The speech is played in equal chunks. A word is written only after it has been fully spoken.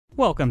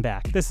Welcome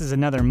back. This is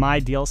another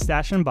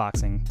MyDealStash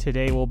unboxing.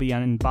 Today we'll be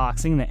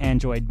unboxing the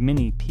Android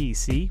Mini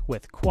PC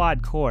with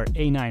quad-core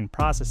A9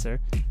 processor,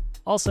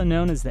 also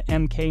known as the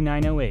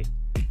MK908.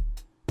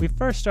 We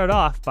first start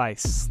off by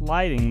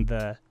sliding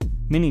the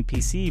Mini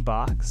PC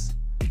box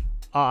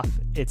off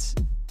its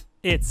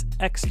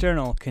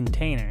external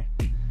container.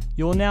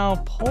 You will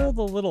now pull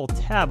the little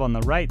tab on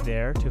the right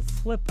there to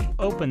flip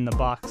open the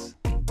box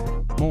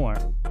more.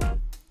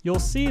 You'll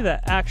see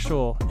the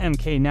actual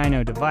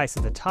MK908 device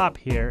at the top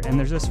here, and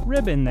there's this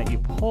ribbon that you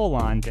pull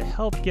on to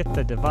help get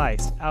the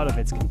device out of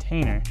its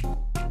container.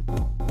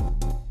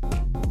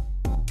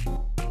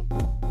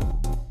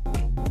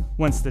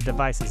 Once the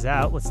device is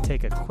out, let's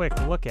take a quick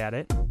look at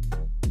it.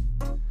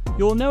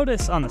 You'll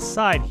notice on the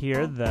side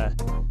here the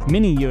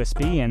mini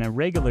USB and a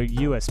regular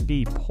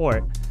USB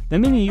port. The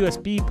mini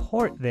USB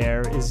port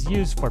there is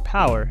used for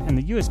power, and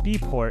the USB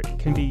port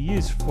can be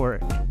used for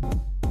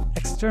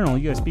external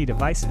USB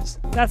devices.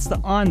 That's the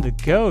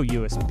on-the-go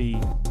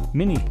USB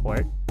mini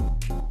port.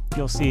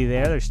 You'll see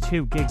there's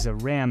 2 gigs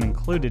of RAM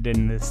included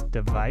in this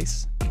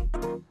device.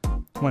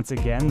 Once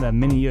again, the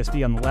mini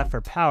USB on the left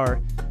for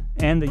power,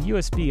 and the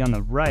USB on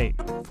the right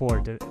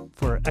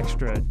for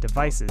extra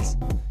devices.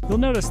 You'll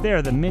notice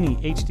there the mini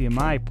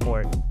HDMI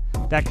port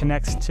that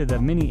connects to the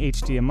mini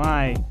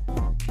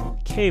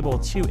HDMI cable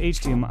to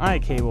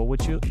HDMI cable,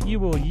 which you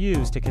will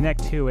use to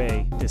connect to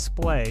a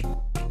display.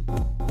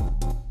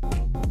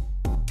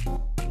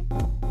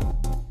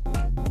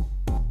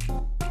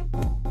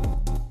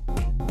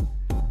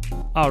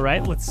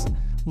 Alright, let's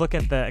look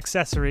at the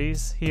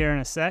accessories here in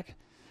a sec.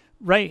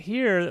 Right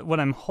here, what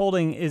I'm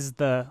holding is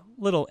the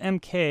little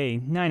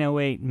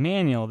MK908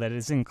 manual that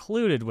is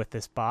included with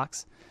this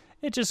box.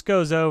 It just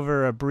goes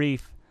over a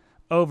brief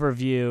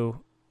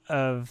overview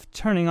of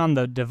turning on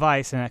the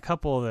device and a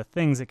couple of the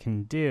things it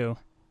can do.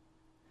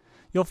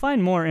 You'll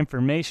find more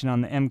information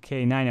on the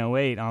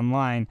MK908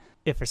 online.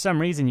 If for some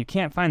reason you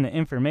can't find the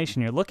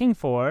information you're looking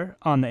for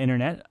on the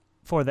internet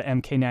for the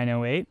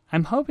MK908,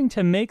 I'm hoping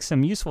to make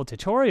some useful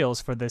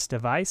tutorials for this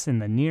device in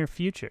the near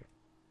future.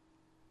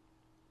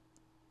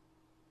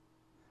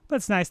 But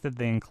it's nice that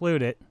they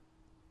include it.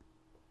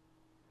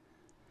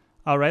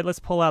 Alright, let's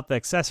pull out the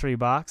accessory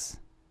box.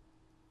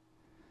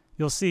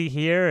 You'll see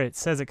here it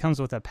says it comes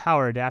with a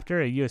power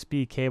adapter, a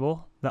USB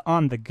cable, the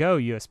on-the-go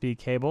USB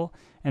cable,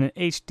 and an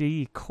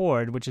HD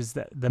cord, which is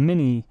the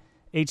mini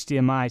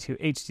HDMI to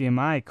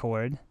HDMI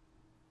cord.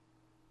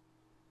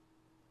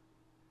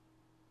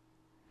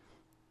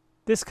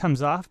 This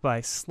comes off by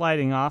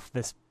sliding off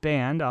this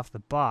band off the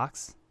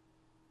box.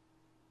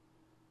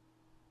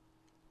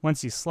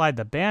 Once you slide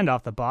the band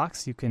off the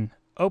box, you can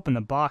open the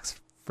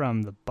box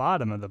from the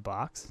bottom of the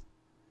box.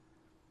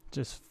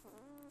 Just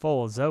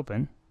folds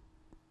open.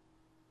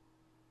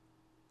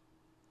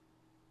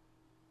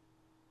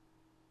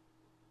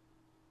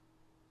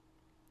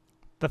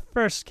 The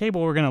first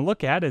cable we're going to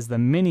look at is the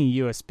mini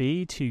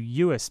USB to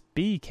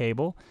USB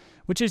cable,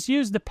 which is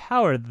used to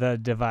power the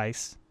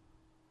device.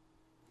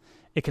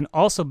 It can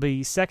also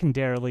be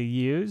secondarily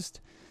used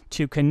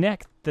to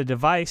connect the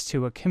device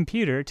to a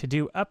computer to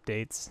do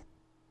updates.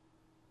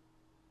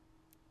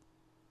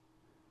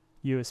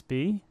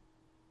 USB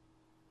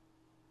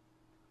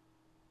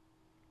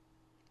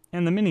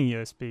and the mini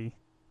USB.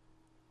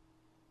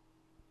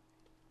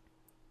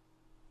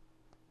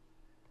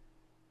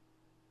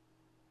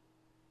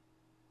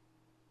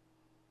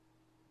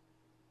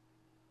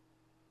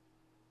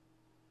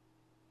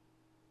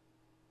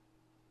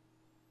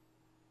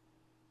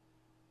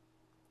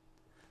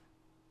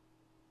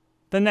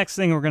 The next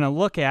thing we're going to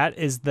look at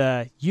is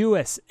the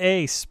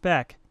USA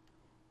Spec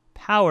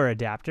power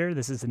adapter.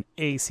 This is an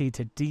AC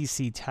to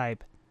DC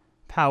type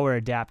power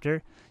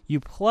adapter. You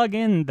plug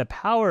in the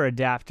power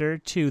adapter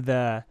to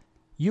the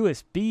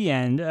USB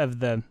end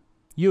of the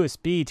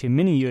USB to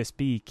mini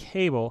USB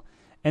cable,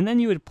 and then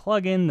you would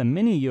plug in the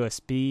mini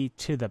USB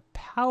to the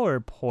power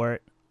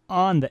port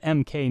on the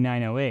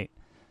MK908.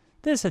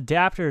 This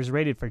adapter is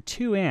rated for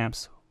 2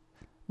 amps,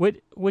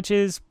 which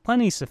is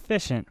plenty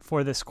sufficient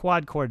for this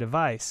quad-core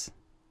device.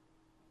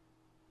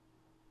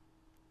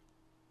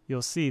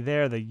 You'll see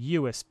there the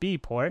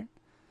USB port,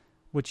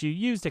 which you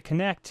use to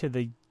connect to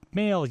the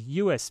male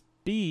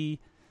USB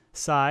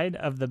side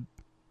of the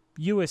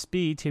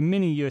USB to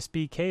mini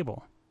USB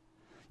cable.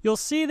 You'll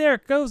see there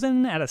it goes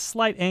in at a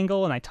slight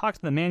angle, and I talked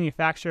to the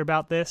manufacturer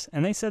about this,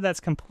 and they said that's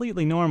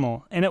completely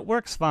normal, and it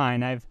works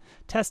fine. I've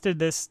tested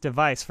this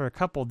device for a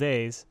couple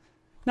days.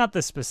 Not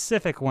the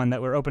specific one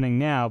that we're opening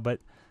now,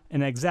 but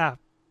an exact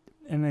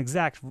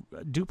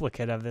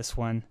duplicate of this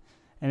one,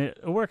 and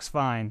it works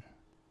fine.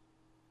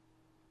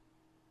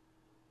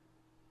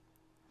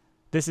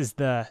 This is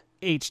the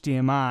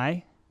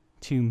HDMI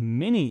to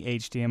mini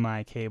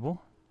HDMI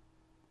cable.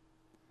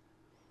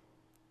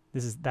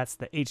 That's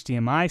the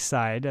HDMI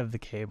side of the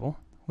cable,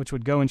 which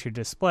would go into your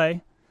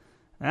display.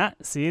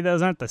 See,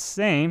 those aren't the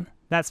same.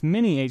 That's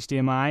mini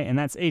HDMI and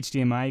that's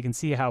HDMI. You can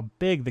see how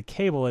big the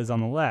cable is on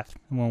the left.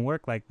 It won't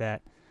work like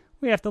that.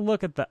 We have to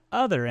look at the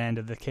other end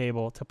of the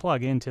cable to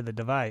plug into the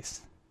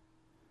device.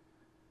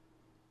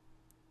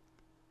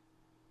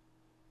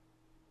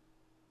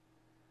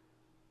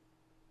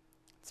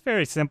 It's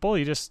very simple.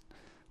 You just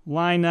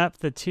line up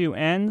the two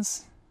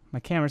ends. My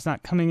camera's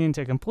not coming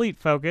into complete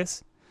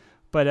focus,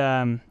 but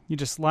you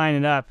just line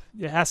it up.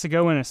 It has to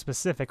go in a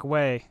specific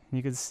way.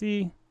 You can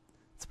see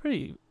it's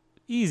pretty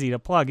easy to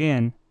plug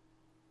in.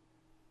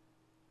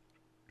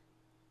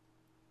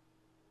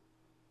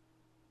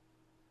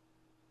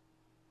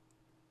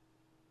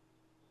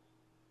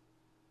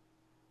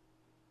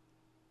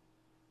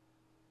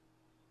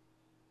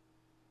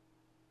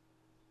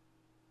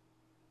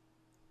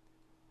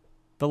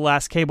 The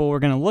last cable we're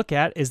going to look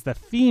at is the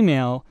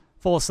female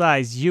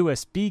full-size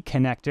USB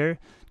connector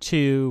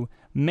to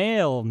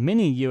male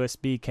mini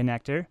USB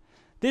connector.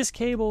 This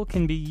cable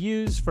can be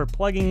used for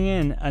plugging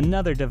in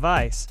another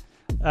device.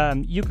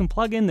 You can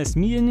plug in this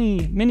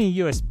mini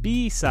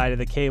USB side of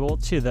the cable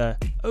to the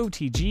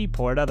OTG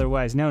port,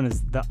 otherwise known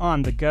as the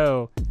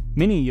on-the-go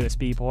mini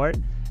USB port,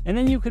 and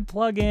then you could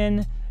plug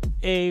in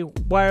a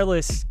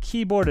wireless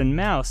keyboard and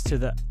mouse to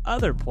the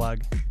other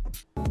plug.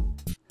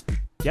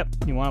 Yep,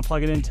 you want to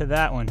plug it into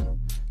that one.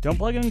 Don't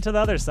plug it into the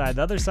other side.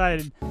 The other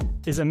side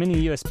is a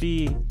mini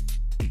USB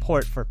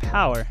port for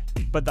power,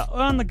 but the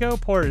on-the-go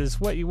port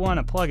is what you want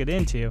to plug it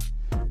into.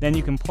 Then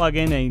you can plug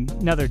in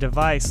another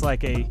device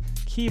like a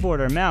keyboard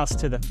or mouse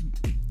to the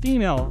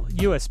female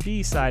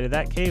USB side of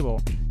that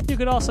cable. You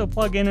could also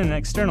plug in an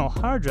external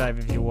hard drive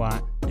if you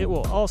want. It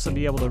will also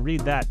be able to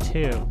read that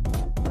too.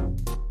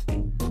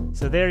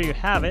 So there you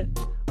have it,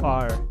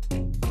 our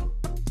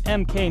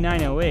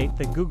MK908,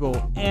 the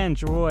Google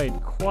Android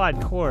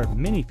quad-core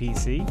mini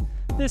PC.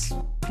 This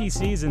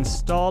PC is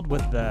installed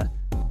with the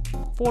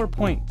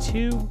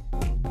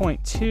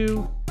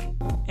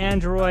 4.2.2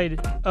 Android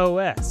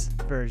OS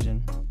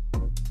version.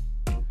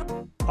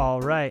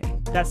 Alright,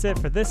 that's it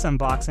for this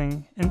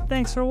unboxing, and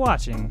thanks for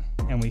watching,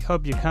 and we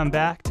hope you come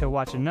back to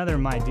watch another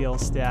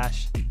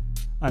MyDealStash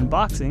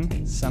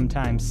unboxing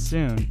sometime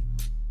soon.